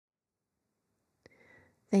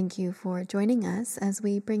Thank you for joining us as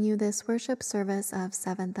we bring you this worship service of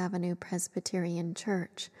Seventh Avenue Presbyterian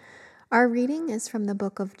Church. Our reading is from the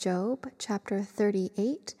book of Job, chapter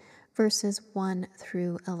 38, verses 1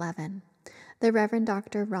 through 11. The Reverend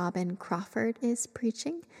Dr. Robin Crawford is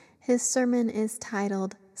preaching. His sermon is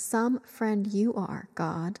titled, "Some Friend You Are,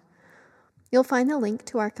 God." You'll find the link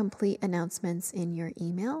to our complete announcements in your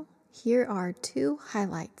email. Here are 2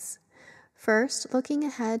 highlights. First, looking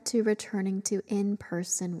ahead to returning to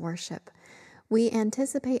in-person worship. We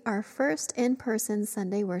anticipate our first in-person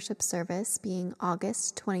Sunday worship service being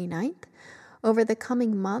August 29th. Over the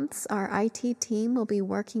coming months, our IT team will be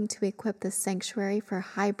working to equip the sanctuary for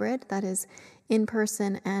hybrid, that is,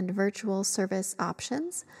 in-person and virtual service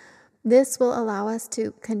options. This will allow us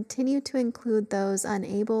to continue to include those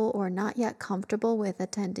unable or not yet comfortable with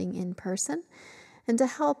attending in person, and to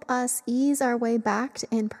help us ease our way back to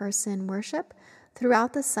in-person worship.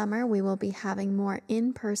 Throughout the summer, we will be having more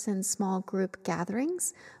in-person small group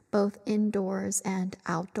gatherings, both indoors and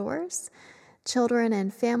outdoors. Children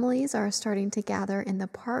and families are starting to gather in the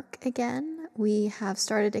park again. We have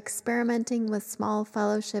started experimenting with small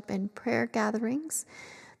fellowship and prayer gatherings.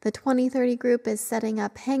 The 2030 group is setting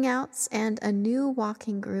up hangouts, and a new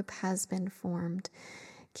walking group has been formed.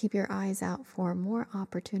 Keep your eyes out for more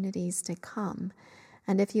opportunities to come.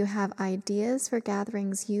 And if you have ideas for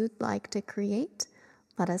gatherings you'd like to create,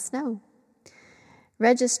 let us know.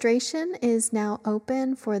 Registration is now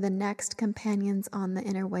open for the next Companions on the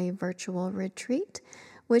Inner Way virtual retreat,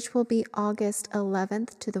 which will be August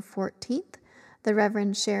 11th to the 14th. The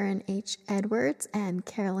Reverend Sharon H. Edwards and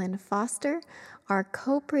Carolyn Foster are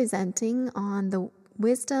co-presenting on the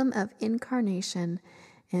wisdom of incarnation,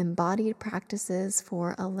 embodied practices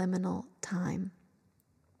for a liminal time.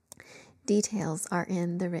 Details are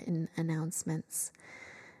in the written announcements.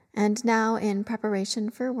 And now, in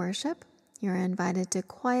preparation for worship, you're invited to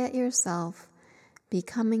quiet yourself,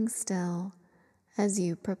 becoming still as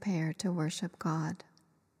you prepare to worship God.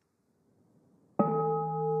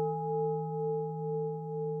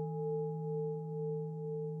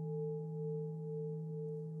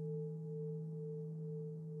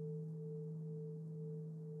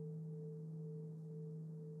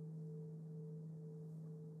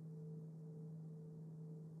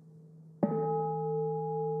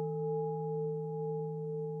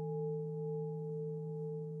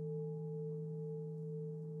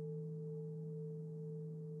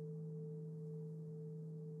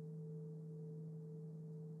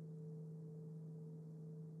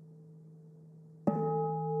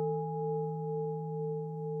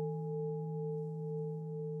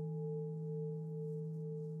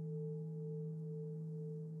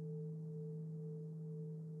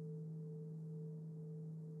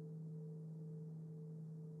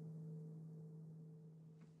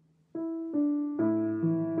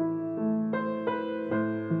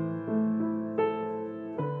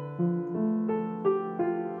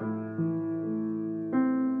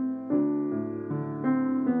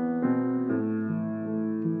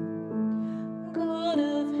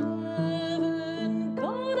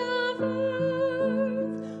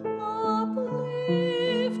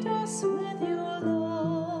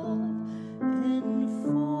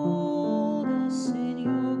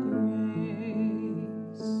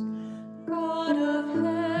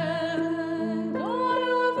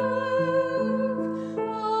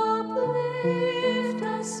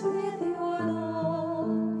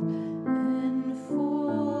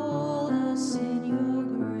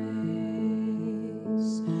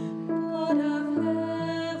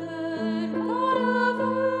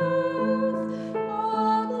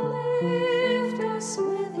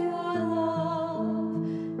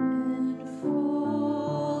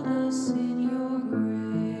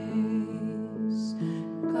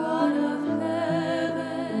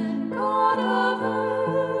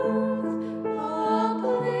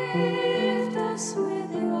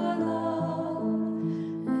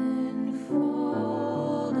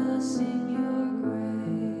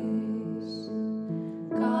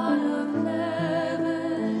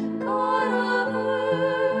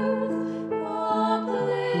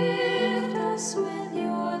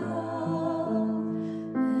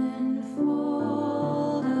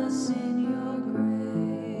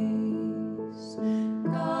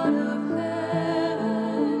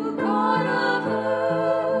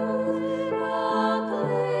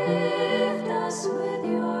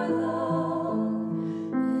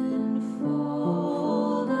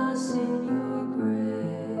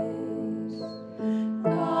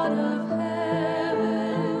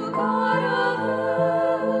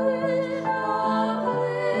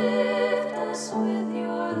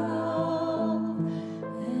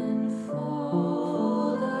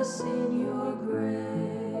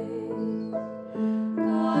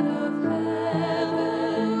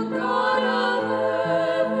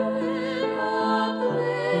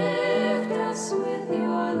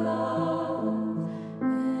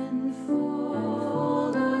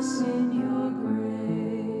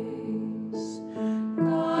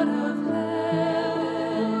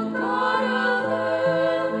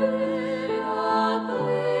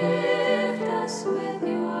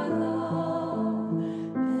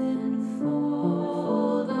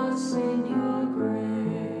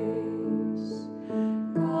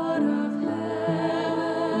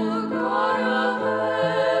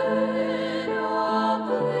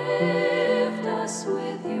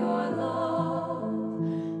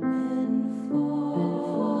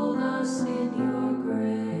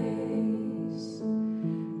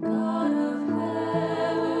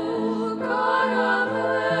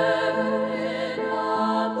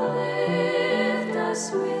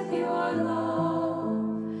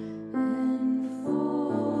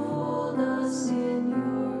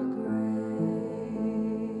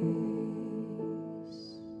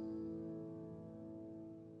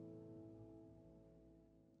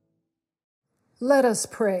 Let us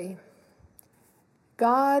pray.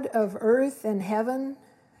 God of earth and heaven,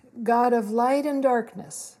 God of light and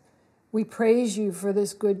darkness, we praise you for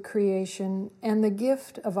this good creation and the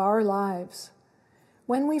gift of our lives.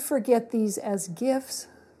 When we forget these as gifts,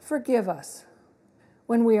 forgive us.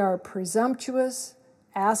 When we are presumptuous,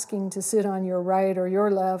 asking to sit on your right or your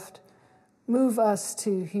left, move us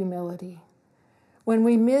to humility. When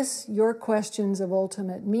we miss your questions of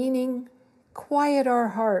ultimate meaning, quiet our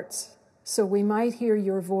hearts so we might hear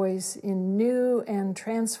your voice in new and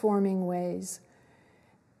transforming ways.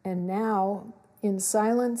 And now, in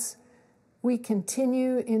silence, we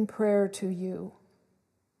continue in prayer to you.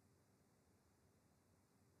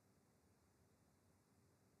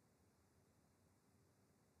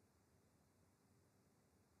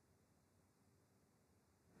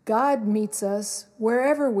 God meets us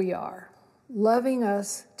wherever we are, loving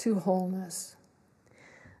us to wholeness.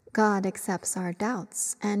 God accepts our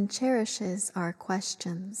doubts and cherishes our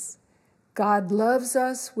questions. God loves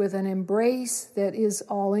us with an embrace that is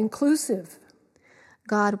all-inclusive.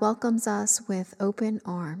 God welcomes us with open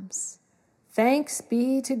arms. Thanks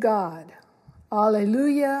be to God.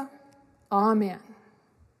 Alleluia. Amen.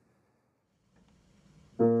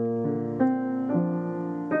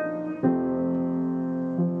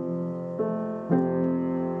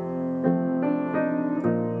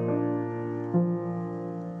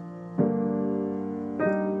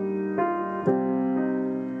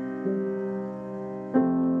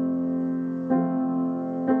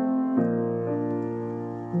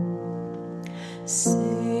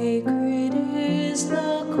 Sacred is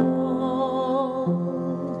the call,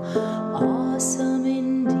 awesome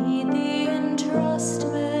indeed the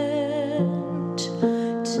entrustment,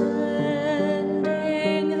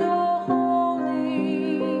 tending the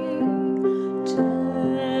holy,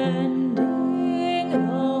 tending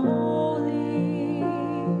the holy.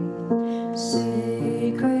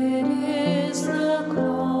 Sacred is the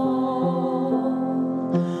call,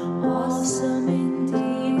 awesome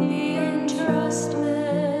indeed the entrustment,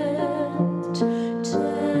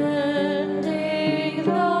 tending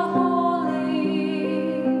the holy,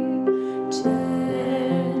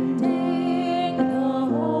 tending the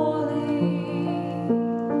holy.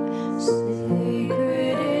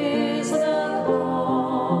 Sacred is the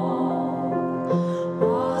call,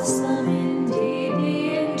 awesome indeed the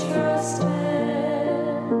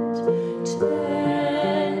entrustment,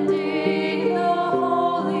 tending the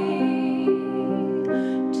holy,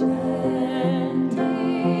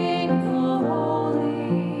 tending the holy.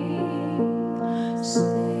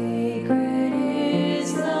 Sacred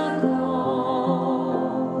is the call,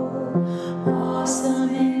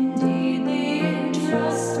 awesome indeed the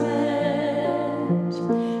entrustment,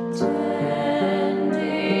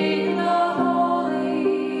 tending the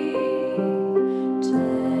holy,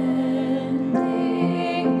 tending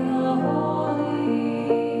the holy.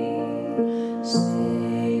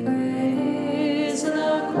 Sacred is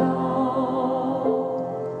the call,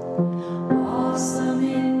 awesome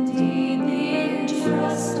indeed the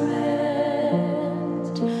entrustment,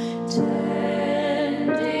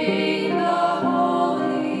 tending the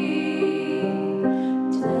holy,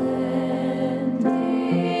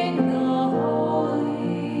 tending the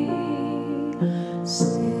holy.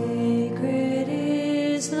 Sacred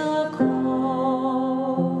is the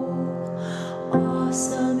call,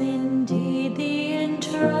 awesome indeed the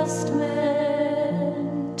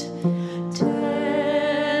entrustment,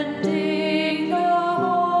 tending the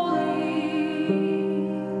holy,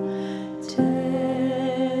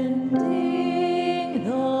 tending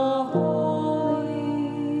the holy.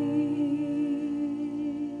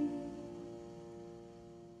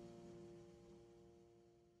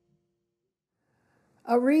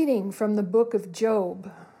 A reading from the book of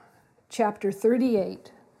Job, chapter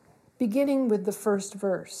 38, beginning with the first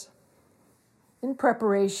verse. In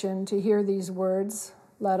preparation to hear these words,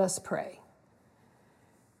 let us pray.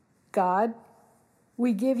 God,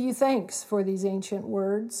 we give you thanks for these ancient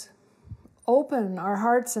words. Open our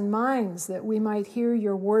hearts and minds that we might hear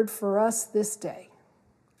your word for us this day.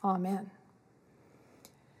 Amen.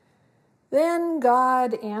 Then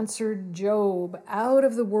God answered Job out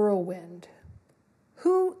of the whirlwind.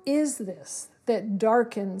 Who is this that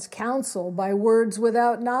darkens counsel by words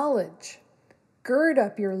without knowledge? Gird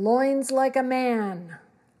up your loins like a man.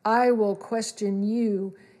 I will question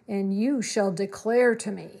you, and you shall declare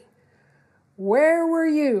to me. Where were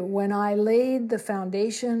you when I laid the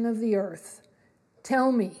foundation of the earth?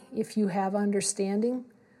 Tell me if you have understanding.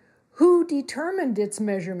 Who determined its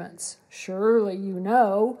measurements? Surely you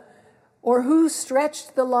know. Or who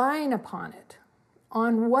stretched the line upon it?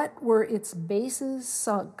 On what were its bases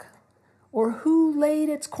sunk? Or who laid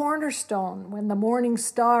its cornerstone when the morning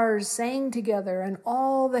stars sang together and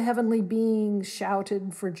all the heavenly beings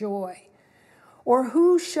shouted for joy? Or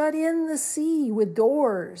who shut in the sea with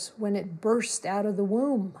doors when it burst out of the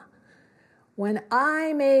womb? When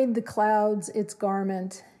I made the clouds its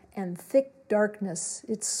garment and thick darkness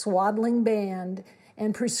its swaddling band,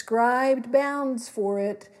 and prescribed bounds for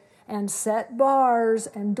it, and set bars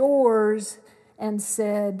and doors, and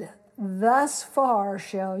said, thus far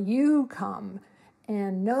shall you come,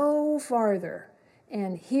 and no farther,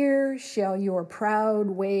 and here shall your proud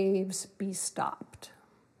waves be stopped.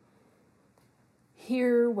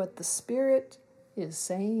 Hear what the Spirit is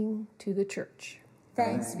saying to the church.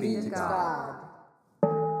 Thanks be to God.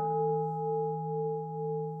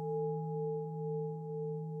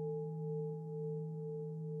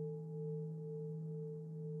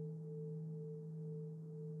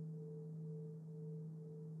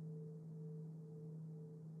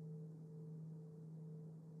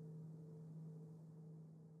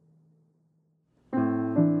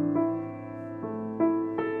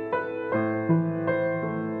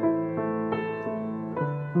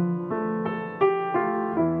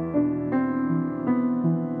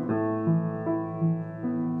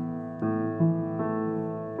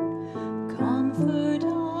 Comfort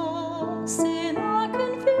us in our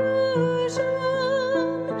confusion,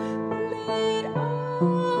 lead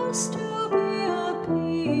us to be a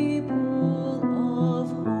people of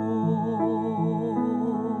hope.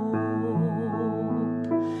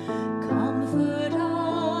 Comfort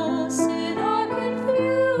us in our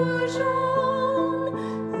confusion,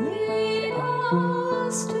 lead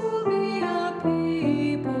us to be a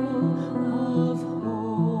people of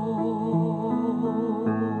hope.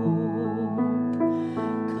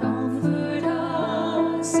 Comfort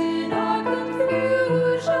us in our confusion,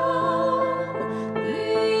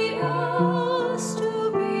 lead us to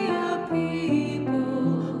be a people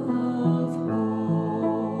of hope.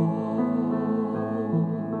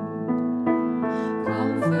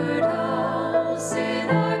 Comfort us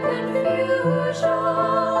in our confusion,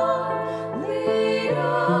 lead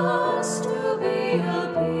us to be a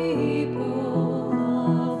people of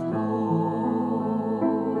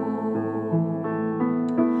hope.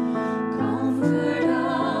 Comfort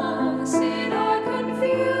us in our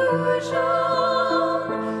confusion,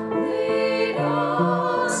 lead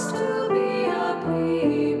us to be a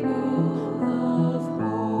people of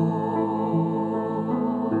hope.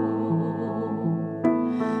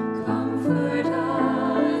 Comfort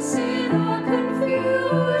us in our confusion,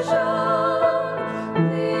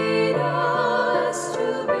 lead us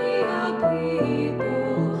to be a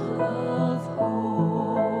people of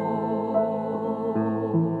hope.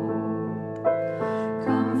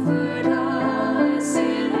 Comfort us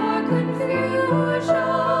in our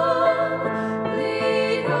confusion,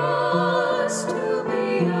 lead us to be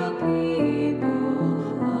a people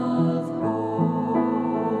of hope.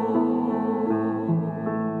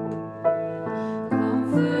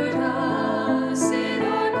 Comfort us in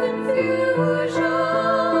our confusion,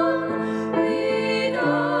 lead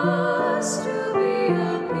us to be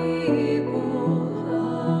a people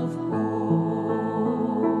of hope.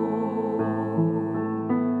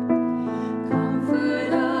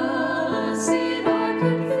 Comfort us in our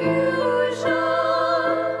confusion,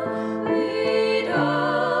 lead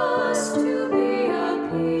us to be a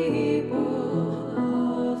people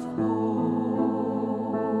of hope.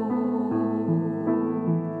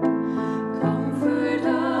 Comfort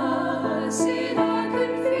us in our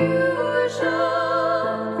confusion,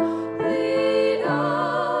 lead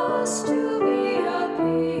us to be a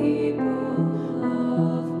people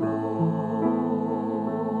of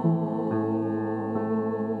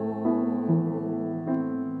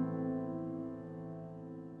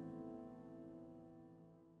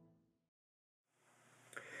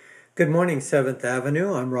Good morning, 7th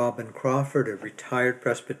Avenue. I'm Robin Crawford, a retired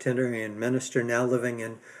Presbyterian minister now living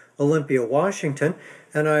in Olympia, Washington,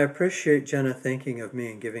 and I appreciate Jenna thinking of me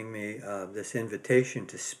and giving me this invitation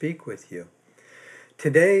to speak with you.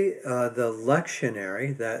 Today, the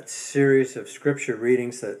lectionary, that series of scripture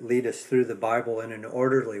readings that lead us through the Bible in an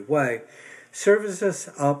orderly way, serves us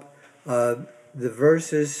up the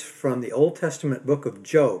verses from the Old Testament book of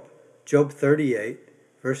Job, Job 38,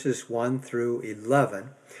 verses 1 through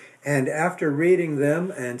 11. And after reading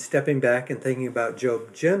them and stepping back and thinking about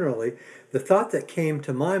Job generally, the thought that came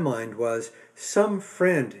to my mind was, some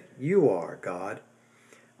friend you are, God.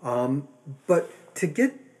 But to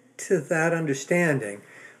get to that understanding,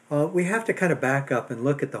 we have to kind of back up and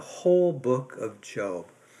look at the whole book of Job.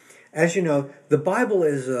 As you know, the Bible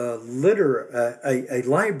is a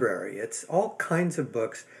library. It's all kinds of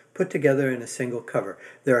books put together in a single cover.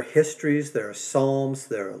 There are histories, there are psalms,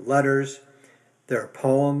 there are letters, there are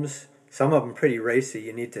poems, some of them pretty racy.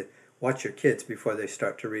 You need to watch your kids before they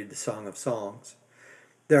start to read the Song of Songs.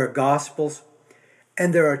 There are gospels,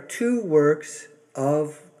 and there are 2 works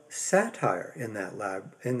of satire in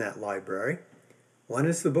that library. One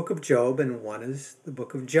is the book of Job and one is the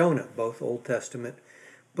book of Jonah, both Old Testament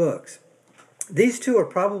books. These 2 are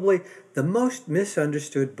probably the most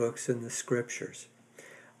misunderstood books in the scriptures.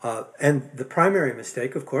 And the primary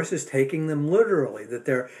mistake, of course, is taking them literally, that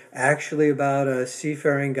they're actually about a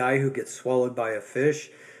seafaring guy who gets swallowed by a fish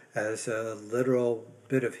as a literal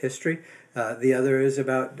bit of history. The other is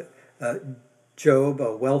about Job,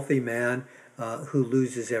 a wealthy man who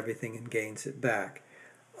loses everything and gains it back.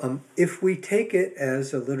 If we take it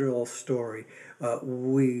as a literal story,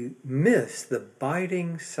 we miss the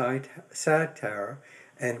biting satire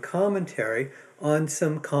and commentary on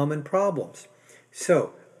some common problems.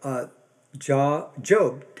 So,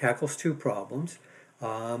 Job tackles 2 problems.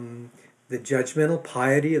 The judgmental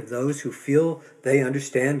piety of those who feel they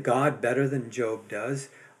understand God better than Job does,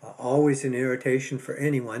 always an irritation for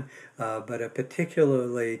anyone, but a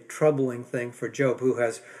particularly troubling thing for Job, who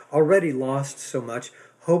has already lost so much,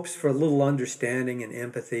 hopes for a little understanding and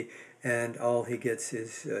empathy, and all he gets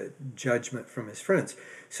is judgment from his friends.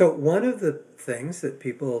 So one of the things that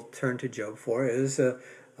people turn to Job for is a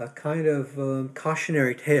kind of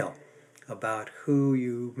cautionary tale about who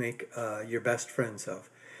you make your best friends of.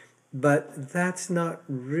 But that's not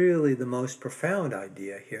really the most profound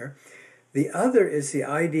idea here. The other is the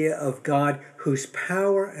idea of God whose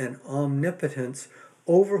power and omnipotence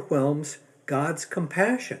overwhelms God's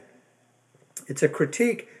compassion. It's a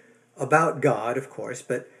critique about God, of course,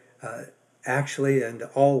 but actually and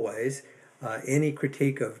always, any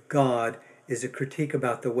critique of God is a critique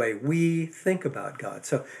about the way we think about God.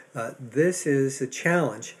 So this is a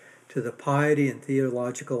challenge to the piety and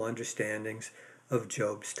theological understandings of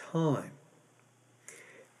Job's time.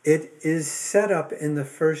 It is set up in the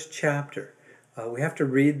first chapter. We have to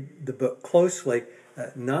read the book closely,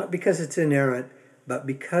 not because it's inerrant, but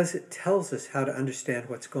because it tells us how to understand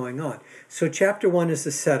what's going on. So chapter 1 is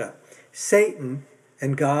the setup. Satan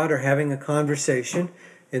and God are having a conversation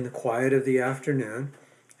in the quiet of the afternoon,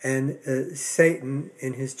 and Satan,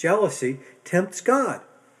 in his jealousy, tempts God.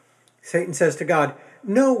 Satan says to God,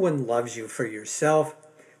 "No one loves you for yourself.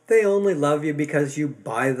 They only love you because you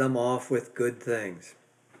buy them off with good things."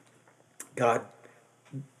 God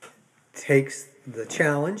takes the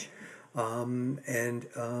challenge and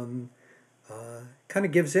kind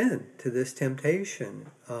of gives in to this temptation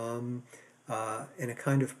in a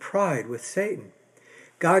kind of pride with Satan.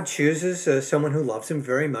 God chooses someone who loves him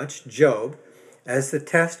very much, Job, as the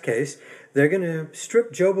test case. They're going to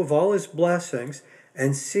strip Job of all his blessings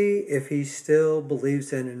and see if he still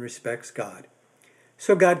believes in and respects God.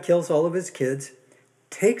 So God kills all of his kids,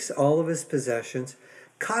 takes all of his possessions,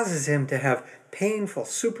 causes him to have painful,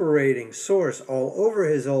 suppurating sores all over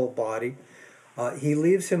his whole body. He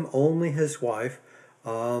leaves him only his wife,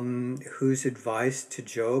 whose advice to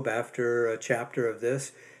Job after a chapter of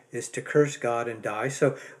this is to curse God and die.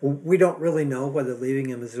 So we don't really know whether leaving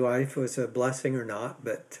him his wife was a blessing or not,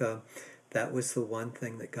 but that was the one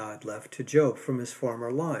thing that God left to Job from his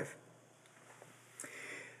former life.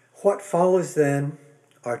 What follows then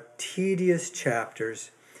are tedious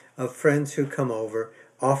chapters of friends who come over,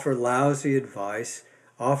 offer lousy advice,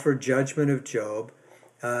 offer judgment of Job,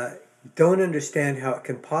 don't understand how it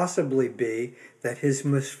can possibly be that his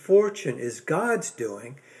misfortune is God's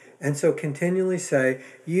doing, and so continually say,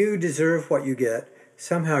 you deserve what you get,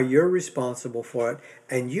 somehow you're responsible for it,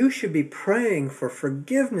 and you should be praying for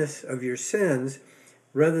forgiveness of your sins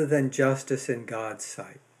rather than justice in God's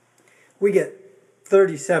sight. We get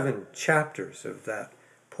 37 chapters of that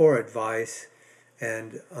poor advice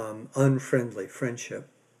and unfriendly friendship.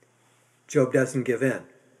 Job doesn't give in.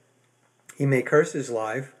 He may curse his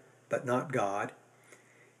life, but not God.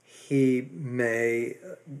 He may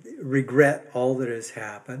regret all that has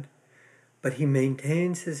happened, but he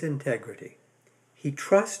maintains his integrity. He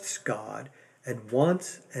trusts God and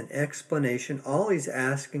wants an explanation. All he's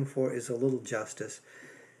asking for is a little justice.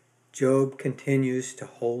 Job continues to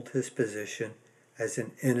hold his position as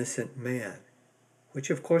an innocent man, which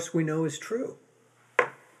of course we know is true.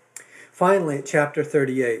 Finally, at chapter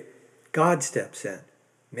 38, God steps in.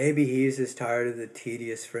 Maybe he's as tired of the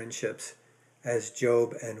tedious friendships as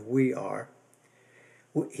Job and we are.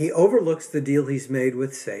 He overlooks the deal he's made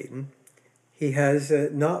with Satan. He has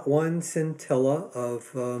not one scintilla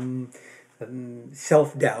of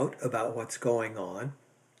self-doubt about what's going on.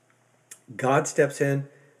 God steps in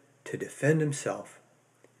to defend himself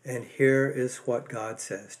And here is what God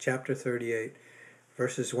says, chapter 38,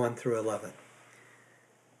 verses 1 through 11.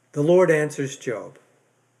 The Lord answers Job.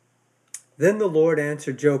 Then the Lord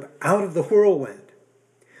answered Job out of the whirlwind.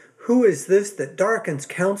 Who is this that darkens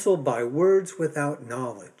counsel by words without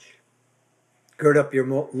knowledge? Gird up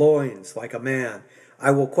your loins like a man. I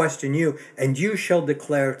will question you, and you shall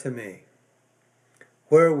declare to me.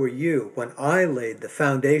 Where were you when I laid the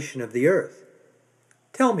foundation of the earth?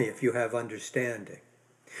 Tell me if you have understanding.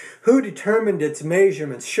 Who determined its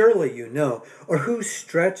measurements? Surely you know. Or who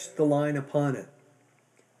stretched the line upon it?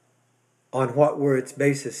 On what were its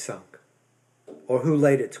bases sunk? Or who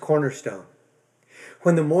laid its cornerstone?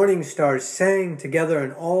 When the morning stars sang together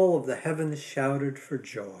and all of the heavens shouted for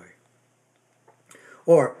joy.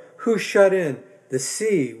 Or who shut in the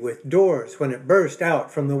sea with doors when it burst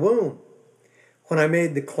out from the womb? When I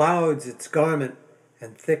made the clouds its garment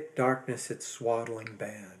and thick darkness its swaddling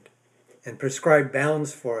band, and prescribed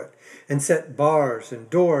bounds for it, and set bars and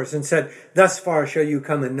doors, and said, thus far shall you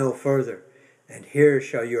come and no further, and here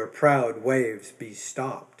shall your proud waves be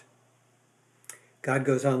stopped. God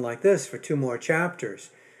goes on like this for 2 more chapters,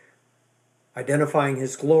 identifying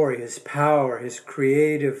his glory, his power, his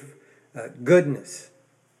creative goodness.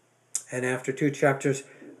 And after 2 chapters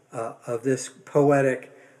of this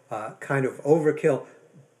poetic kind of overkill,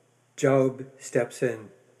 Job steps in,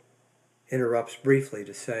 interrupts briefly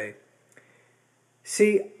to say,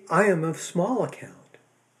 see, I am of small account.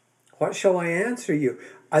 What shall I answer you?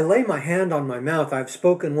 I lay my hand on my mouth. I have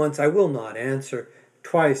spoken once, I will not answer.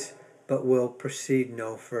 Twice, but will proceed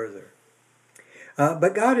no further.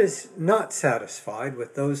 But God is not satisfied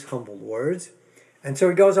with those humble words. And so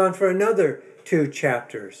he goes on for another 2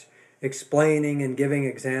 chapters, explaining and giving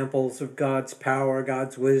examples of God's power,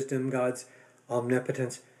 God's wisdom, God's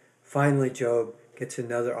omnipotence. Finally, Job gets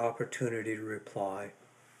another opportunity to reply.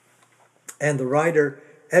 And the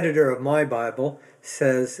editor of my Bible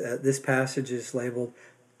says this passage is labeled,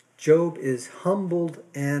 Job is humbled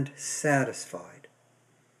and satisfied.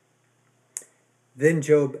 Then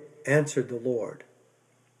Job answered the Lord,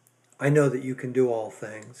 I know that you can do all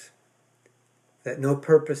things, that no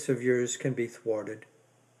purpose of yours can be thwarted.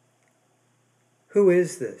 Who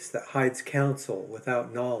is this that hides counsel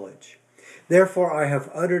without knowledge? Therefore I have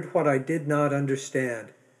uttered what I did not understand,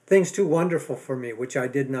 things too wonderful for me, which I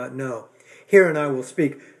did not know. Hear and I will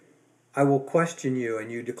speak. I will question you,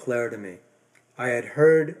 and you declare to me. I had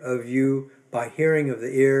heard of you by hearing of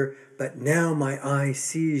the ear, but now my eye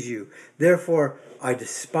sees you. Therefore I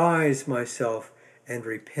despise myself and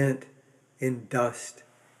repent in dust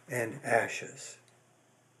and ashes.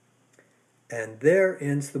 And there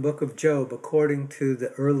ends the book of Job according to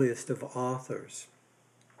the earliest of authors.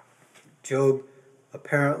 Job,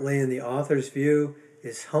 apparently in the author's view,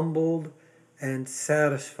 is humbled and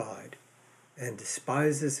satisfied and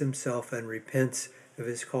despises himself and repents of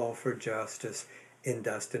his call for justice in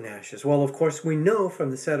dust and ashes. Well, of course, we know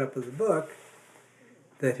from the setup of the book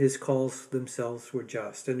that his calls themselves were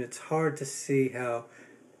just, and it's hard to see how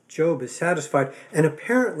Job is satisfied. And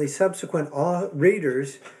apparently subsequent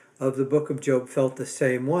readers of the book of Job felt the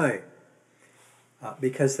same way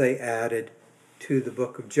because they added to the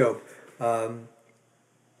book of Job.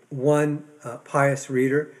 One pious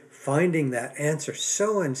reader, finding that answer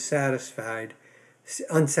so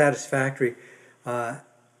unsatisfactory,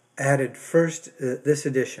 added first this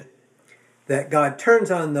addition, that God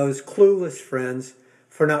turns on those clueless friends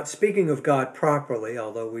for not speaking of God properly,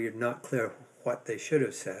 although we are not clear what they should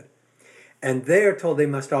have said. And they are told they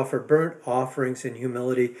must offer burnt offerings in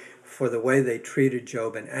humility for the way they treated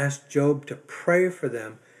Job, and asked Job to pray for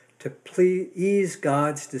them to ease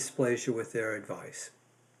God's displeasure with their advice.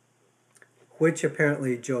 Which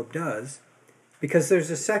apparently Job does, because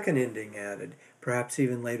there's a second ending added, perhaps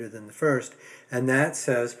even later than the first, and that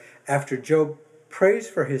says, after Job prays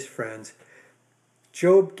for his friends,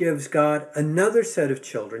 Job gives God another set of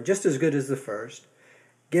children, just as good as the first,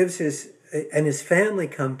 and his family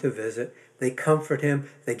come to visit. They comfort him,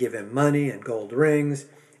 they give him money and gold rings,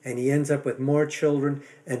 and he ends up with more children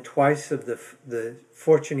and twice of the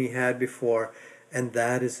fortune he had before, and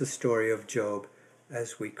that is the story of Job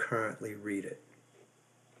as we currently read it.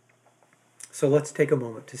 So let's take a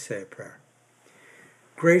moment to say a prayer.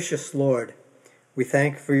 Gracious Lord, we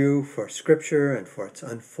thank you for Scripture and for its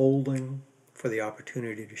unfolding, for the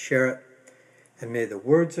opportunity to share it. And may the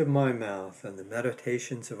words of my mouth and the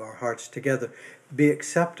meditations of our hearts together be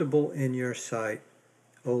acceptable in your sight,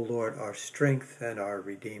 O Lord, our strength and our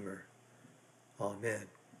Redeemer. Amen.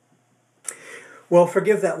 Well,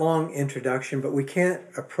 forgive that long introduction, but we can't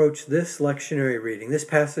approach this lectionary reading, this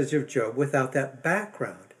passage of Job, without that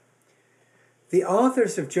background. The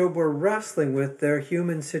authors of Job were wrestling with their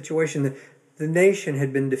human situation. The nation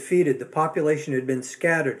had been defeated. The population had been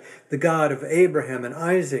scattered. The God of Abraham and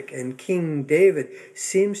Isaac and King David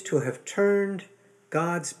seems to have turned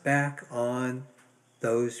God's back on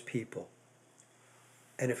those people.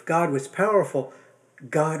 And if God was powerful,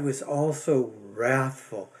 God was also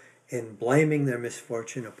wrathful in blaming their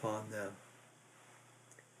misfortune upon them.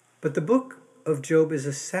 But the book of Job is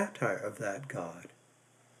a satire of that God.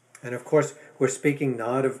 And of course, we're speaking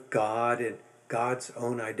not of God and God's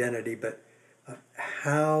own identity, but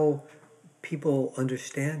how people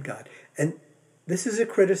understand God. And this is a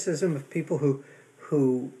criticism of people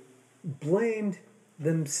who blamed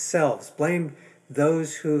themselves, blamed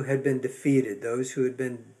those who had been defeated, those who had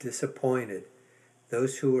been disappointed,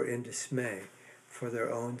 those who were in dismay for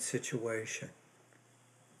their own situation.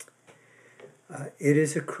 It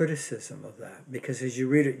is a criticism of that, because as you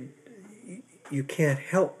read it, you can't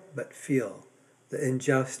help but feel the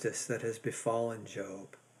injustice that has befallen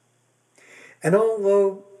Job. And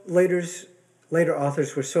although later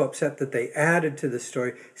authors were so upset that they added to the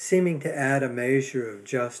story, seeming to add a measure of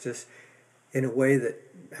justice in a way that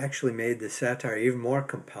actually made the satire even more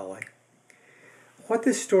compelling, what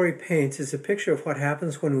this story paints is a picture of what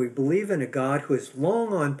happens when we believe in a God who is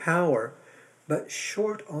long on power but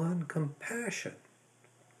short on compassion.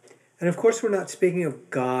 And of course, we're not speaking of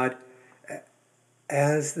God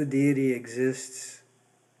as the deity exists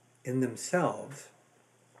in themselves,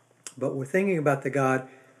 but we're thinking about the God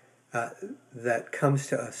that comes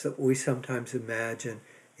to us, that we sometimes imagine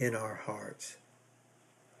in our hearts.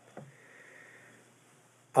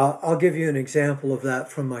 I'll give you an example of that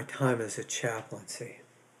from my time as a chaplaincy.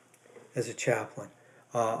 As a chaplain,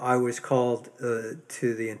 I was called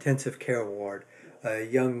to the intensive care ward. A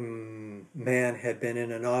young man had been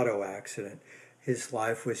in an auto accident. His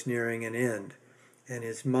life was nearing an end, and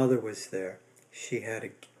his mother was there. She had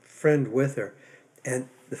a friend with her, and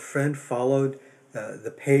the friend followed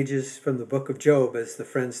the pages from the book of Job, as the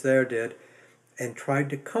friends there did, and tried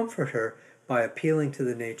to comfort her by appealing to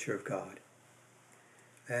the nature of God.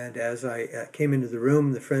 And as I came into the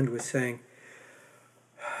room, the friend was saying,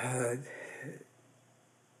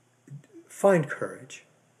 find courage.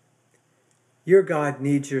 Your God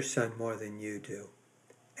needs your son more than you do,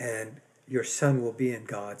 and your son will be in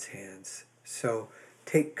God's hands. So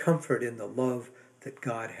take comfort in the love that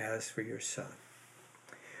God has for your son.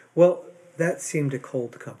 Well, that seemed a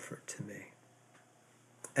cold comfort to me.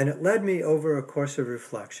 And it led me, over a course of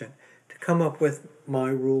reflection, to come up with my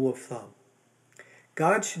rule of thumb.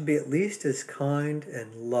 God should be at least as kind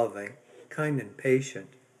and loving, kind and patient,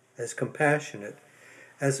 as compassionate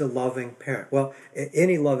as a loving parent. Well,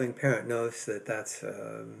 any loving parent knows that that's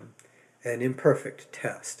an imperfect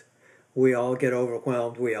test. We all get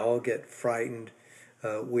overwhelmed, we all get frightened,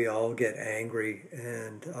 we all get angry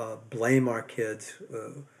and blame our kids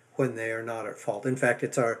when they are not at fault. In fact,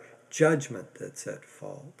 it's our judgment that's at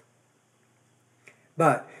fault.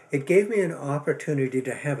 But it gave me an opportunity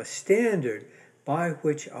to have a standard by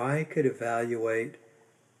which I could evaluate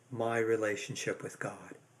my relationship with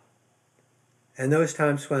God. And those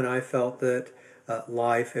times when I felt that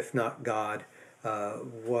life, if not God,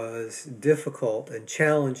 was difficult and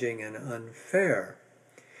challenging and unfair.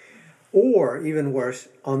 Or, even worse,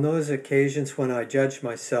 on those occasions when I judged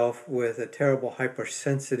myself with a terrible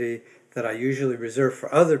hypersensitivity that I usually reserve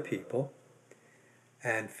for other people,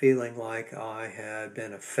 and feeling like I had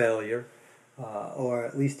been a failure, or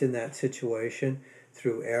at least in that situation,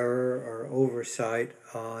 through error or oversight,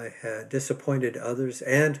 I had disappointed others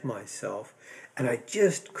and myself, and I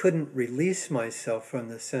just couldn't release myself from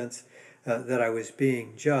the sense that I was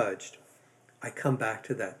being judged. I come back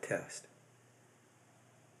to that test.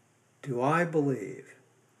 Do I believe,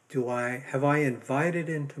 have I invited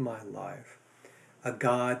into my life a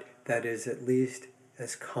God that is at least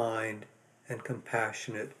as kind and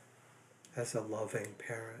compassionate as a loving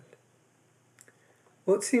parent?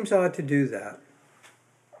 Well, it seems odd to do that.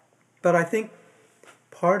 But I think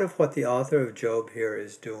part of what the author of Job here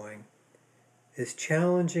is doing is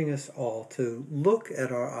challenging us all to look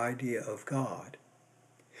at our idea of God,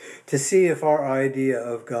 to see if our idea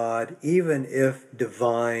of God, even if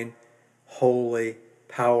divine, holy,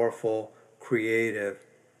 powerful, creative,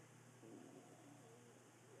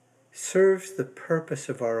 serves the purpose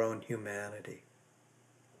of our own humanity,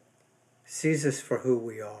 sees us for who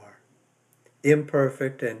we are,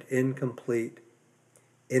 imperfect and incomplete,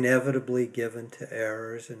 inevitably given to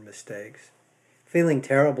errors and mistakes, feeling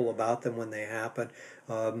terrible about them when they happen,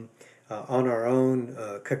 on our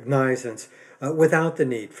own cognizance, without the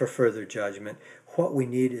need for further judgment. What we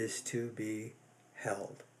need is to be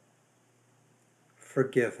held,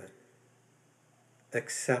 forgiven,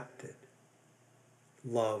 accepted,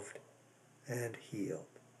 loved, and healed.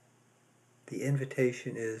 The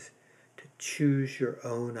invitation is to choose your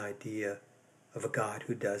own idea of a God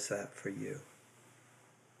who does that for you.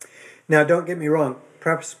 Now, don't get me wrong,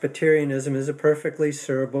 Presbyterianism is a perfectly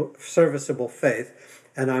serviceable faith,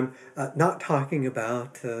 and I'm not talking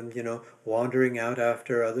about, wandering out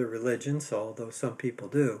after other religions, although some people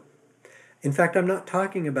do. In fact, I'm not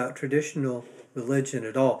talking about traditional religion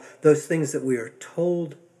at all, those things that we are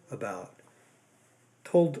told about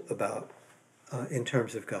in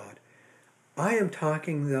terms of God. I am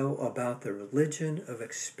talking, though, about the religion of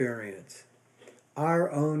experience,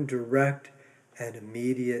 our own direct and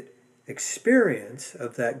immediate experience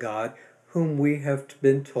of that God whom we have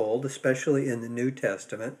been told, especially in the New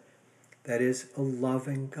Testament, that is a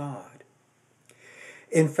loving God.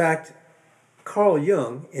 In fact, Carl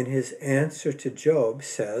Jung, in his answer to Job,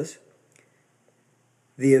 says,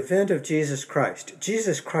 the event of Jesus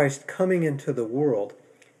Christ coming into the world,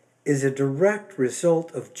 is a direct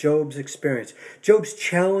result of Job's experience. Job's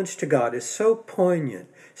challenge to God is so poignant,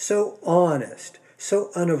 so honest,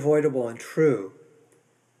 so unavoidable and true,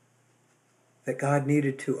 that God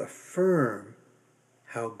needed to affirm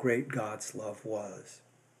how great God's love was.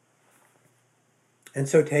 And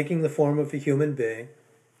so, taking the form of a human being,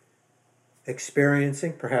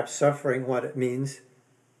 experiencing, perhaps suffering, what it means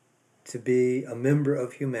to be a member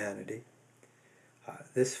of humanity,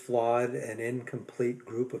 this flawed and incomplete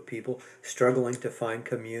group of people struggling to find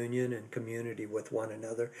communion and community with one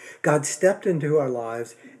another, God stepped into our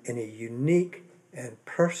lives in a unique and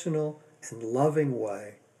personal and loving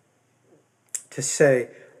way to say,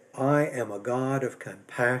 I am a God of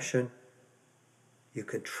compassion. You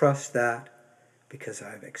could trust that because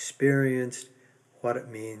I've experienced what it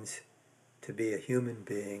means to be a human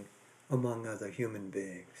being among other human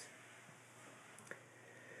beings.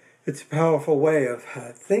 It's a powerful way of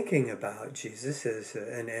thinking about Jesus as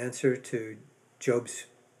an answer to Job's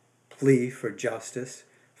plea for justice,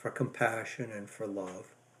 for compassion, and for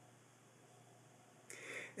love.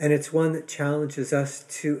 And it's one that challenges us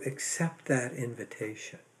to accept that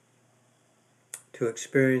invitation, to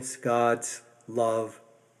experience God's love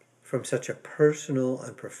from such a personal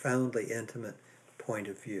and profoundly intimate point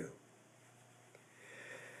of view.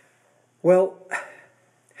 Well,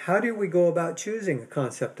 how do we go about choosing a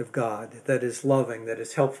concept of God that is loving, that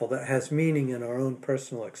is helpful, that has meaning in our own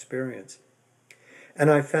personal experience? And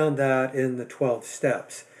I found that in the 12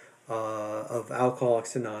 steps of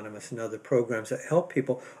Alcoholics Anonymous and other programs that help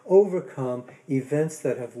people overcome events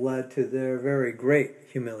that have led to their very great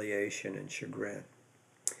humiliation and chagrin.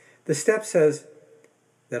 The step says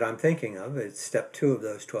that I'm thinking of, it's step 2 of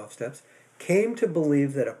those 12 steps, came to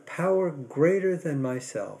believe that a power greater than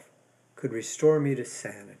myself could restore me to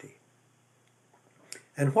sanity.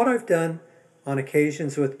 And what I've done on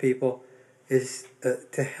occasions with people is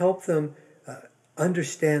to help them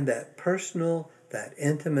understand that personal, that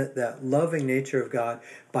intimate, that loving nature of God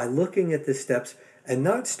by looking at the steps and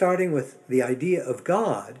not starting with the idea of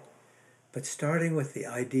God, but starting with the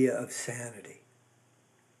idea of sanity.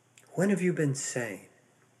 When have you been sane?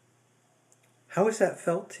 How has that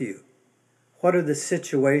felt to you? What are the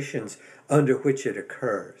situations under which it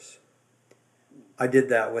occurs? I did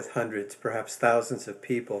that with hundreds, perhaps thousands of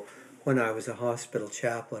people when I was a hospital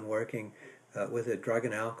chaplain working with a drug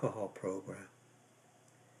and alcohol program.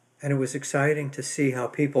 And it was exciting to see how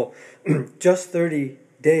people, just 30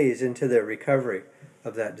 days into their recovery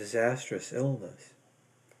of that disastrous illness,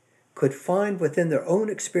 could find within their own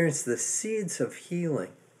experience the seeds of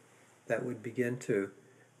healing that would begin to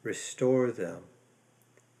restore them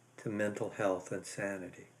to mental health and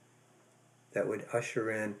sanity, that would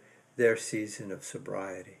usher in their season of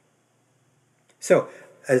sobriety. So,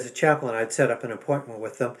 as a chaplain, I'd set up an appointment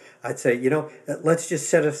with them. I'd say, let's just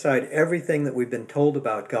set aside everything that we've been told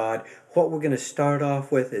about God. What we're going to start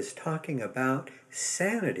off with is talking about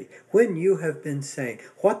sanity. When you have been sane,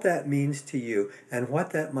 what that means to you, and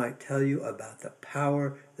what that might tell you about the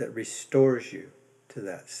power that restores you to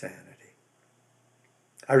that sanity.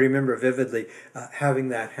 I remember vividly having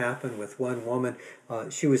that happen with one woman.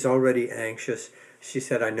 She was already anxious. She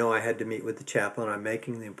said, I know I had to meet with the chaplain. I'm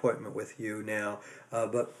making the appointment with you now.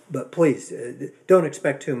 But please, don't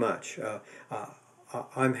expect too much.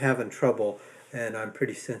 I'm having trouble, and I'm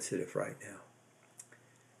pretty sensitive right now.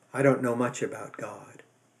 I don't know much about God.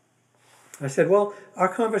 I said, well,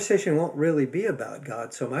 our conversation won't really be about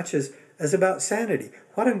God so much as about sanity.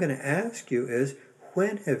 What I'm going to ask you is,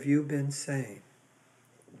 when have you been sane?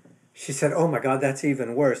 She said, oh my God, that's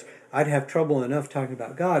even worse. I'd have trouble enough talking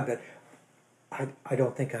about God, but I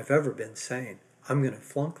don't think I've ever been sane. I'm going to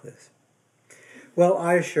flunk this. Well,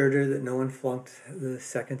 I assured her that no one flunked the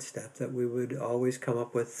second step, that we would always come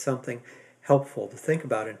up with something helpful to think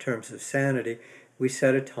about in terms of sanity. We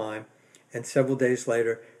set a time, and several days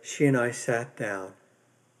later, she and I sat down.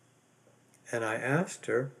 And I asked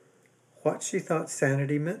her what she thought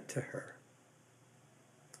sanity meant to her.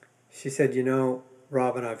 She said,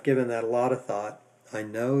 Robin, I've given that a lot of thought. I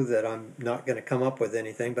know that I'm not going to come up with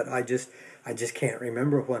anything, but I just can't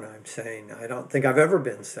remember when I'm sane. I don't think I've ever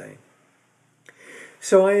been sane.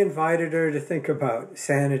 So I invited her to think about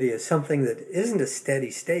sanity as something that isn't a steady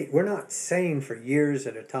state. We're not sane for years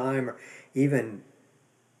at a time or even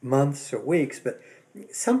months or weeks, but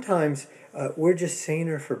sometimes we're just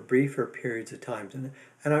saner for briefer periods of time.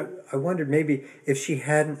 And I wondered maybe if she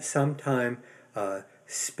hadn't sometime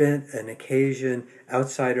spent an occasion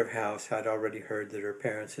outside her house. I'd already heard that her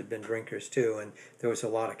parents had been drinkers too, and there was a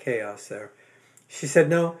lot of chaos there. She said,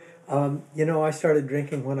 no, I started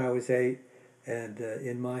drinking when I was 8, and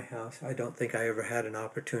in my house, I don't think I ever had an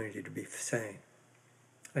opportunity to be sane.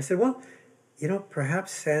 I said, well,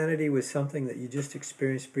 perhaps sanity was something that you just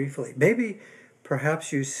experienced briefly. Maybe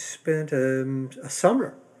perhaps you spent a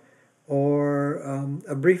summer or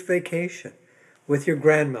a brief vacation with your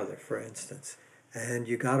grandmother, for instance, and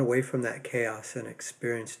you got away from that chaos and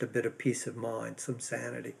experienced a bit of peace of mind, some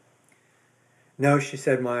sanity. No, she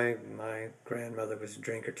said, my grandmother was a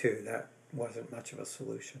drinker too. That wasn't much of a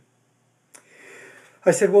solution. I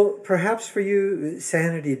said, well, perhaps for you,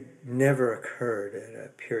 sanity never occurred in a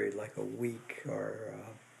period like a week or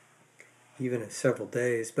even in several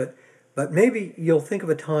days. But maybe you'll think of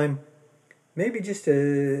a time, maybe just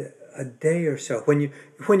a day or so, when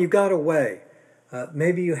you got away.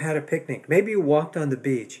 Maybe you had a picnic. Maybe you walked on the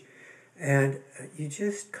beach, and you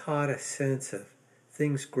just caught a sense of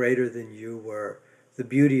things greater than you were. The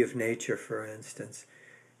beauty of nature, for instance.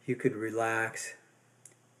 You could relax,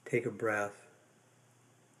 take a breath,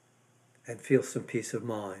 and feel some peace of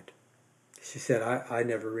mind. She said, I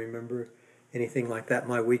never remember anything like that.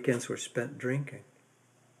 My weekends were spent drinking.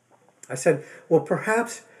 I said, well,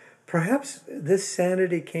 perhaps this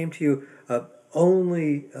sanity came to you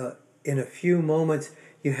only in a few moments.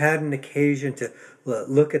 You had an occasion to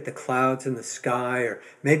look at the clouds in the sky, or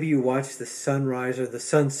maybe you watched the sunrise or the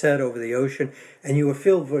sunset over the ocean, and you were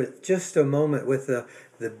filled with just a moment with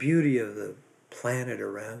the beauty of the planet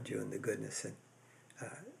around you and the goodness. And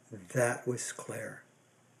that was clear.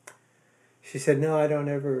 She said, no, I don't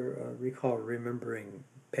ever recall remembering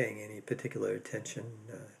paying any particular attention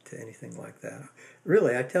to anything like that.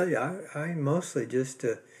 Really, I tell you, I mostly just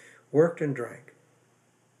worked and drank.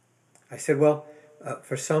 I said, well,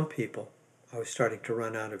 for some people, I was starting to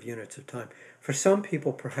run out of units of time. For some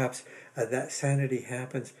people, perhaps that sanity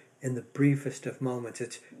happens in the briefest of moments.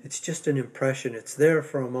 It's just an impression. It's there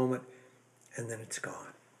for a moment, and then it's gone.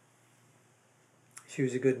 She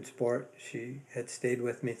was a good sport. She had stayed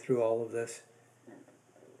with me through all of this.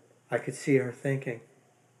 I could see her thinking.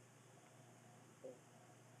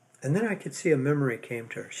 And then I could see a memory came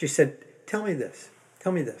to her. She said, tell me this.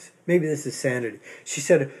 Maybe this is sanity. She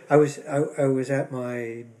said, I was at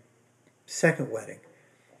my second wedding,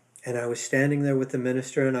 and I was standing there with the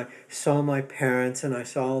minister, and I saw my parents, and I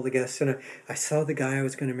saw all the guests, and I saw the guy I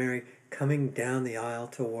was going to marry coming down the aisle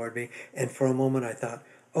toward me, and for a moment I thought,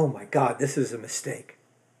 oh my God, this is a mistake.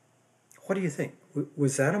 What do you think?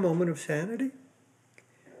 Was that a moment of sanity?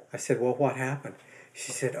 I said, well, what happened?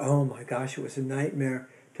 She said, oh my gosh, it was a nightmare.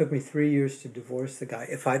 It took me 3 years to divorce the guy.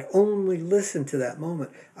 If I'd only listened to that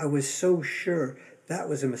moment, I was so sure that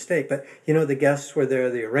was a mistake. But, the guests were there,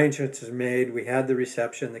 the arrangements were made, we had the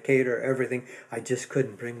reception, the caterer, everything. I just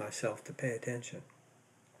couldn't bring myself to pay attention.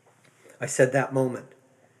 I said, that moment.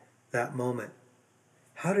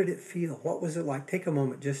 How did it feel? What was it like? Take a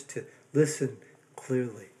moment just to listen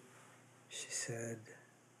clearly. She said,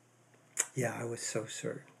 yeah, I was so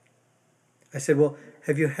certain. I said, well,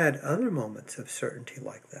 have you had other moments of certainty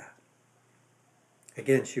like that?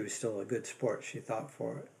 Again, she was still a good sport. She thought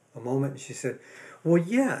for a moment, and she said, well,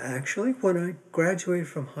 yeah, actually, when I graduated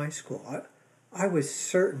from high school, I was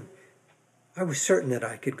certain that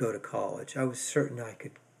I could go to college. I was certain I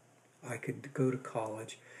could go to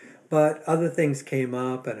college. But other things came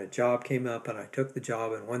up, and a job came up, and I took the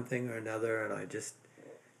job, and one thing or another, and I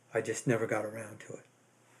just never got around to it.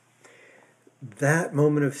 That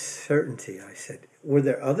moment of certainty, I said, were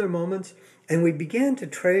there other moments? And we began to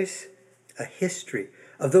trace a history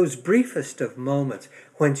of those briefest of moments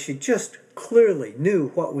when she just clearly knew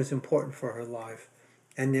what was important for her life,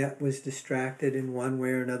 and yet was distracted in one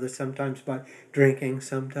way or another, sometimes by drinking,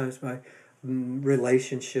 sometimes by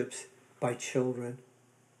relationships, by children.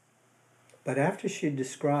 But after she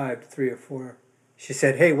described 3 or 4, she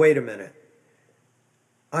said, hey, wait a minute.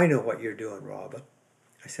 I know what you're doing, Robin.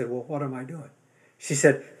 I said, well, what am I doing? She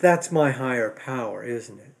said, that's my higher power,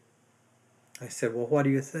 isn't it? I said, well, what do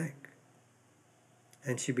you think?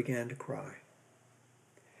 And she began to cry.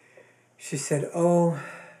 She said, oh,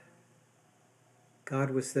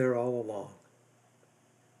 God was there all along.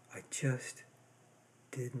 I just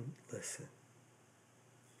didn't listen.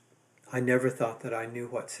 I never thought that I knew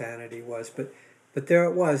what sanity was, but there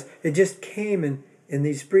it was. It just came in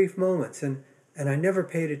these brief moments, and I never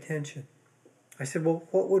paid attention. I said, well,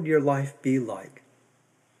 what would your life be like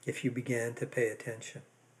if you began to pay attention?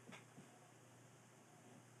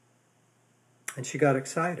 And she got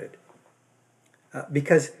excited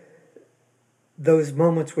because those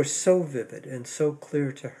moments were so vivid and so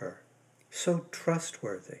clear to her, so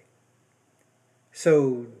trustworthy,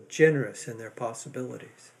 so generous in their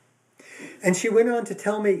possibilities. And she went on to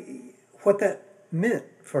tell me what that meant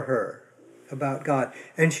for her about God.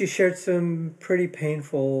 And she shared some pretty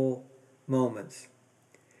painful moments.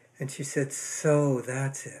 And she said, so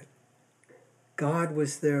that's it. God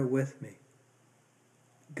was there with me.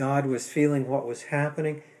 God was feeling what was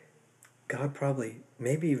happening. God probably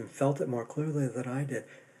maybe even felt it more clearly than I did.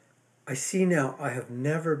 I see now I have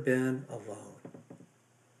never been alone.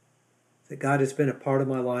 That God has been a part of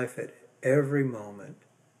my life at every moment.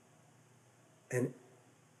 And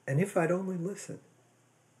if I'd only listen.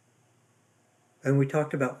 And we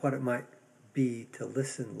talked about what it might be to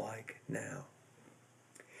listen like now.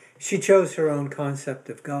 She chose her own concept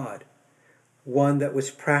of God. One that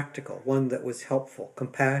was practical, one that was helpful,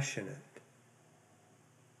 compassionate.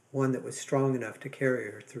 One that was strong enough to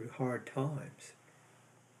carry her through hard times.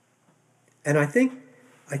 And I think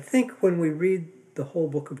when we read the whole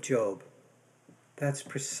book of Job, that's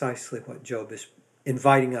precisely what Job is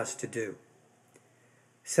inviting us to do.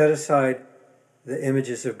 Set aside the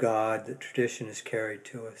images of God that tradition has carried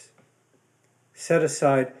to us. Set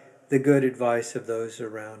aside the good advice of those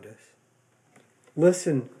around us.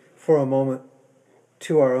 Listen for a moment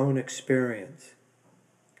to our own experience,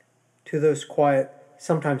 to those quiet,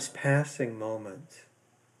 sometimes passing moments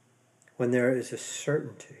when there is a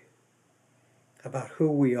certainty about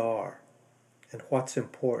who we are and what's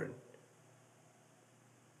important.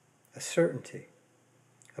 A certainty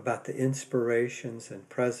about the inspirations and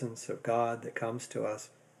presence of God that comes to us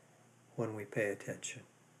when we pay attention.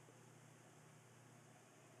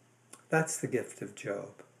 That's the gift of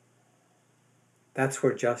Job. That's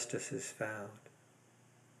where justice is found.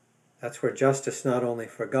 That's where justice not only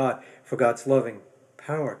for God, for God's loving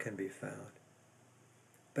power can be found,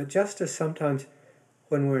 but justice sometimes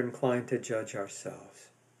when we're inclined to judge ourselves.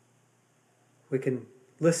 We can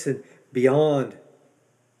listen beyond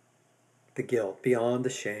the guilt, beyond the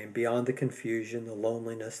shame, beyond the confusion, the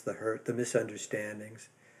loneliness, the hurt, the misunderstandings,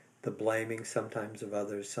 the blaming sometimes of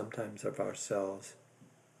others, sometimes of ourselves.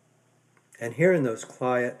 And here in those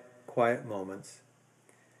quiet moments,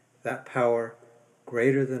 that power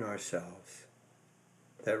greater than ourselves,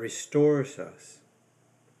 that restores us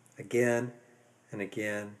again and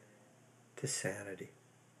again to sanity,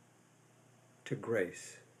 to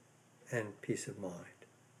grace and peace of mind.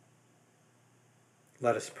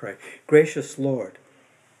 Let us pray. Gracious Lord,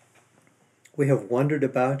 we have wondered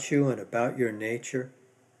about you and about your nature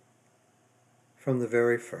from the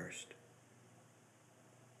very first.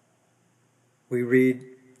 We read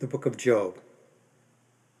the book of Job,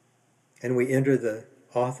 and we enter the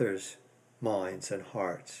author's minds and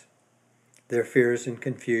hearts, their fears and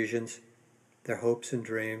confusions, their hopes and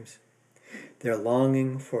dreams, their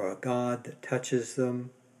longing for a God that touches them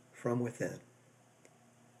from within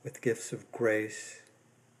with gifts of grace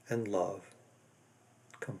and love,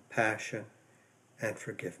 compassion and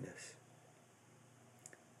forgiveness.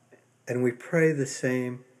 And we pray the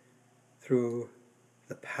same through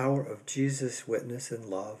the power of Jesus' witness and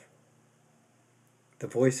love, the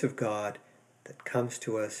voice of God that comes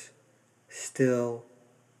to us still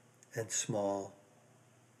and small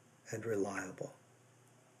and reliable.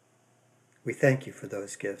 We thank you for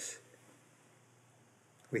those gifts.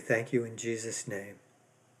 We thank you in Jesus' name.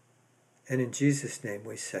 And in Jesus' name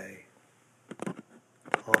we say,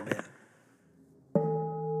 Amen.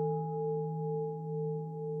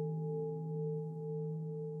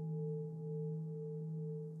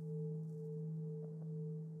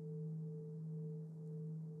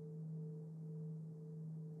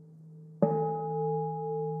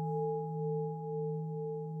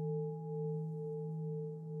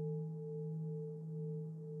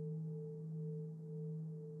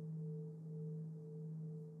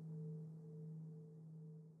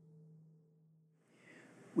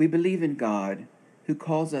 We believe in God, who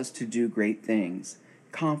calls us to do great things,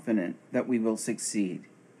 confident that we will succeed.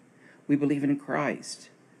 We believe in Christ,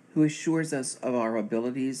 who assures us of our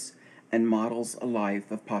abilities and models a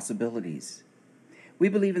life of possibilities. We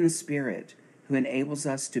believe in the Spirit, who enables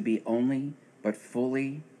us to be only but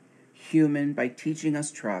fully human by teaching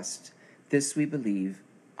us trust. This we believe.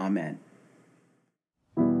 Amen.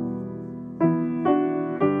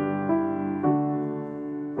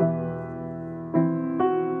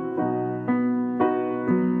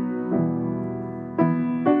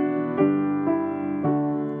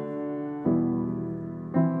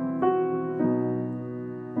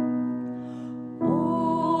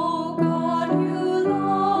 Oh God, you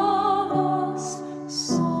love us,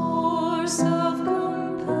 source of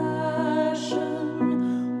compassion.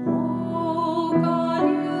 Oh God,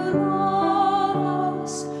 you love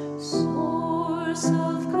us, source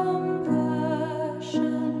of compassion.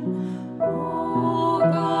 Oh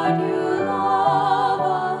God, you love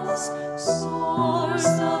us, source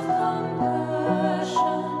of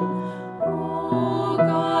compassion. Oh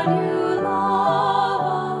God, you love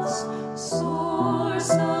us,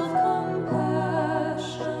 source of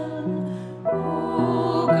compassion.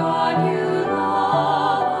 Oh God, you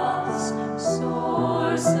love us,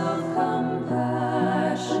 source of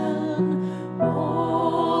compassion.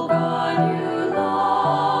 Oh God, you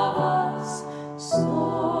love us,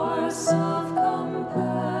 source of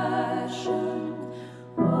compassion.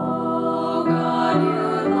 Oh God,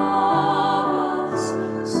 you love us,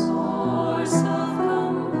 source of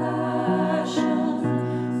compassion.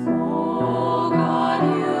 Oh God,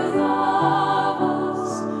 you love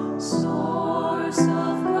us, source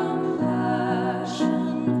of compassion.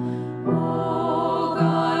 Oh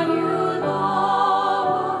God, you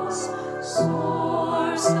love us,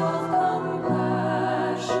 source of compassion.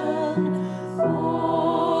 Oh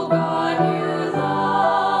God, you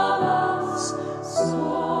love us,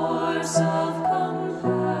 source of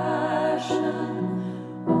compassion.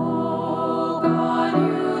 Oh God,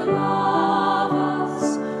 you love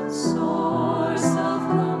us, source of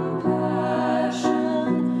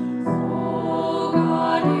compassion. Oh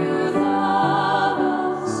God, you love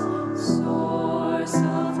us, source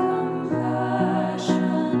of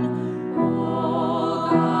compassion. Oh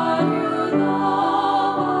God, you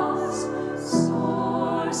love us,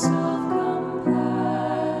 source of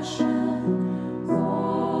compassion.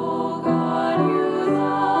 Oh God, you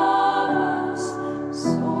love us,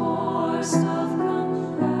 source of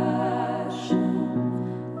compassion.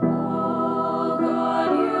 Oh God,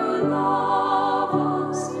 you love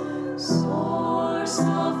us, source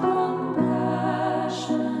of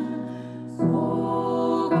compassion.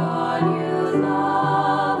 Oh God, you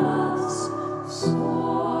love us,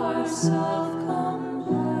 source of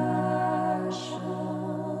compassion.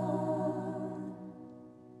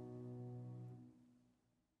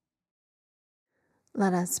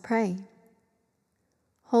 Let us pray.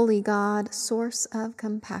 Holy God, source of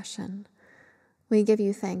compassion, we give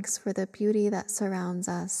you thanks for the beauty that surrounds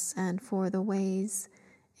us and for the ways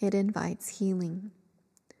it invites healing.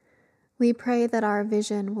 We pray that our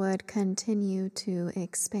vision would continue to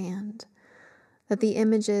expand, that the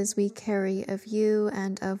images we carry of you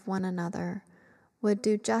and of one another would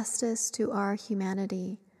do justice to our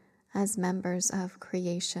humanity as members of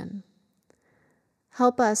creation.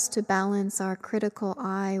 Help us to balance our critical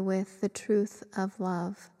eye with the truth of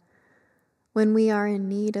love. When we are in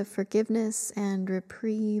need of forgiveness and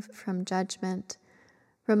reprieve from judgment,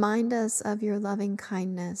 remind us of your loving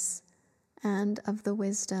kindness and of the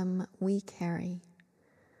wisdom we carry.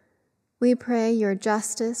 We pray your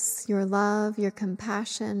justice, your love, your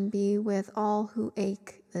compassion be with all who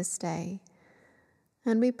ache this day.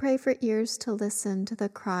 And we pray for ears to listen to the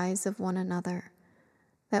cries of one another,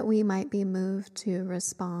 that we might be moved to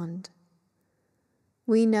respond.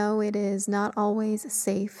 We know it is not always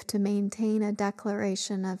safe to maintain a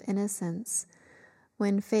declaration of innocence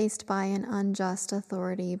when faced by an unjust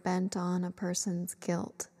authority bent on a person's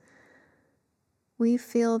guilt. We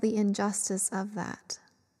feel the injustice of that,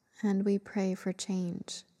 and we pray for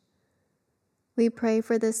change. We pray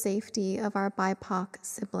for the safety of our BIPOC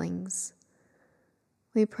siblings.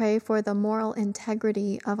 We pray for the moral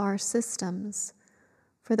integrity of our systems,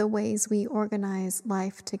 for the ways we organize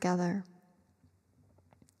life together.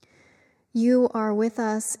 You are with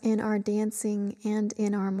us in our dancing and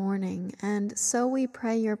in our mourning, and so we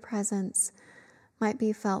pray your presence might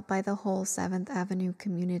be felt by the whole Seventh Avenue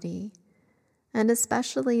community, and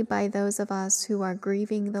especially by those of us who are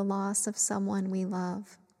grieving the loss of someone we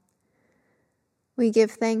love. We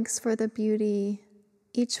give thanks for the beauty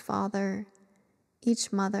each father,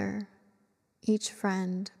 each mother, each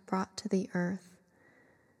friend brought to the earth,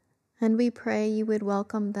 and we pray you would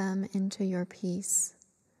welcome them into your peace.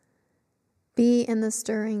 Be in the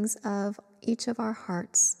stirrings of each of our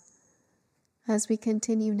hearts, as we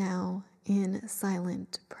continue now in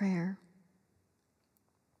silent prayer.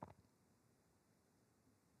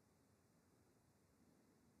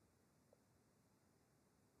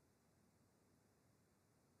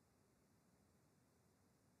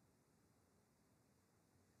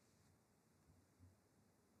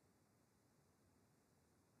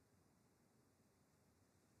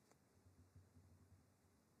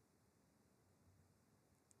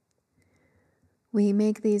 We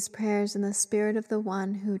make these prayers in the spirit of the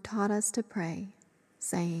one who taught us to pray,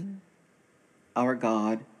 saying, Our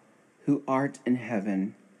God, who art in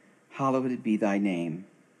heaven, hallowed be thy name.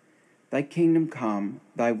 Thy kingdom come,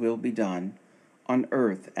 thy will be done, on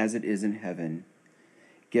earth as it is in heaven.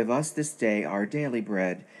 Give us this day our daily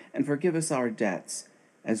bread, and forgive us our debts,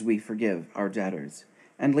 as we forgive our debtors.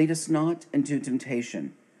 And lead us not into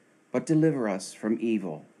temptation, but deliver us from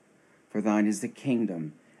evil. For thine is the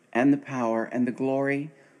kingdom, and the power, and the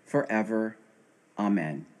glory, forever.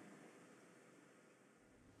 Amen.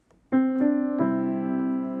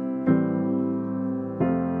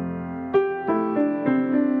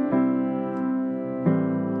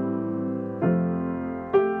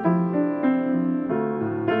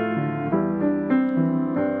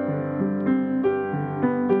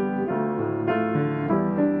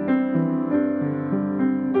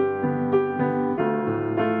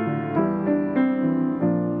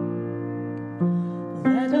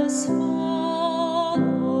 Let us follow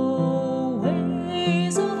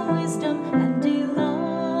ways of wisdom and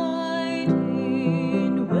delight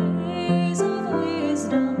in ways of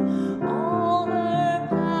wisdom. All her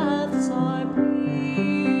paths are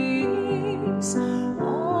peace.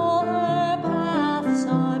 All her paths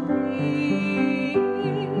are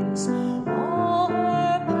peace. All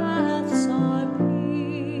her paths are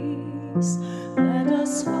peace. Let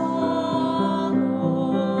us follow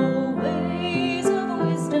ways of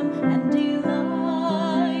wisdom and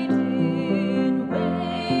delight in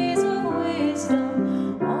ways of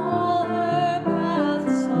wisdom. All her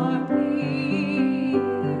paths are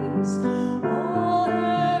peace. All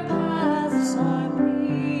her paths are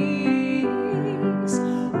peace.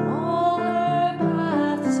 All her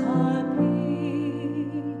paths are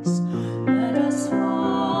peace. Let us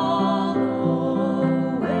follow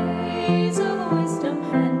ways of wisdom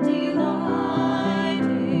and delight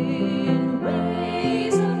in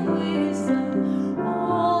ways of wisdom.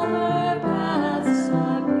 All her paths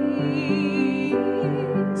are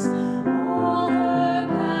peace. All her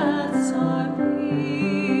paths are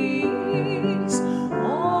peace.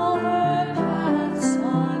 All her paths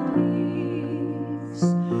are peace.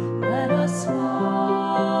 Let us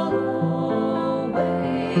follow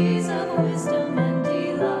ways of wisdom and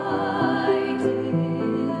delight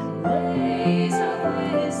in ways of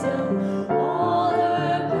wisdom. All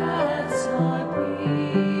her paths are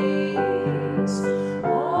peace.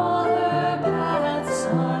 All her paths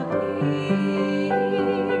are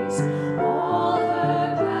peace. All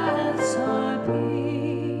her paths are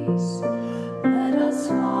peace. Let us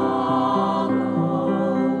follow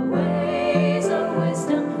ways of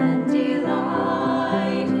wisdom and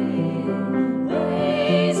delight in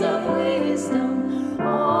ways of wisdom.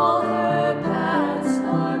 All her paths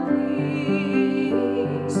are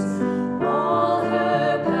peace. All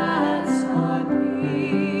her paths are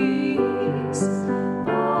peace.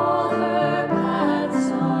 All her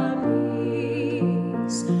paths are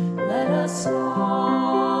peace. Let us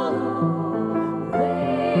follow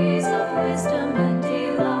ways of wisdom and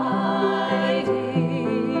delight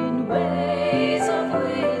in ways of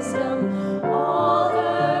wisdom. All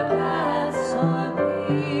her paths are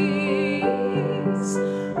peace.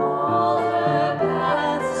 All her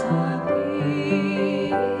paths are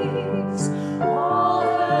peace. All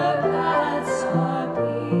her paths are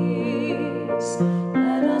peace.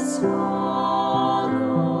 Let us follow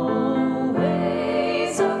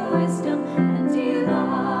ways of wisdom and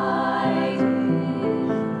delight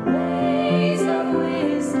in ways of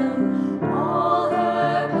wisdom. All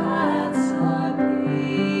her paths are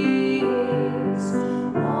peace.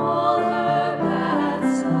 All her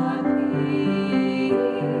paths are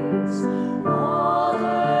peace. All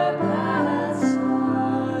her paths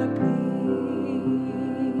are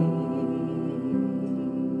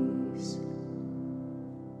peace.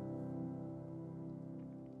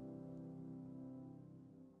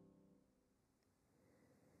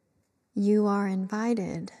 You are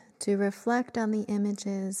invited to reflect on the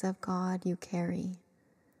images of God you carry.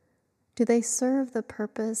 Do they serve the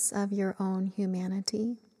purpose of your own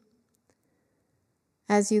humanity?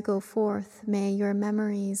 As you go forth, may your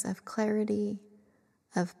memories of clarity,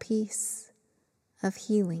 of peace, of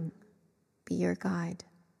healing be your guide.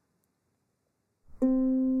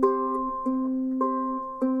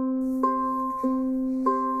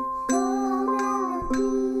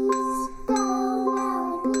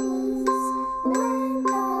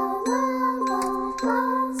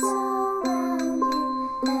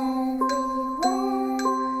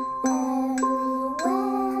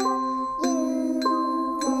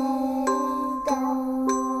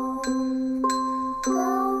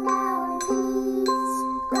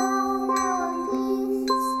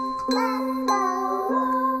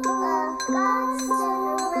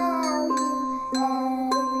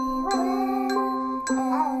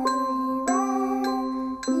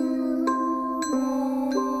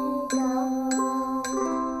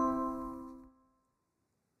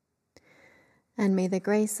 And may the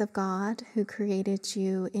grace of God, who created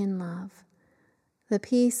you in love, the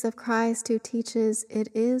peace of Christ, who teaches it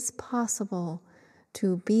is possible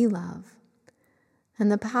to be love,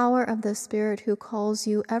 and the power of the Spirit, who calls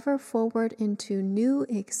you ever forward into new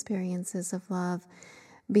experiences of love,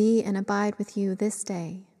 be and abide with you this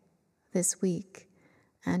day, this week,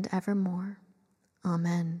 and evermore.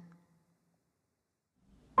 Amen.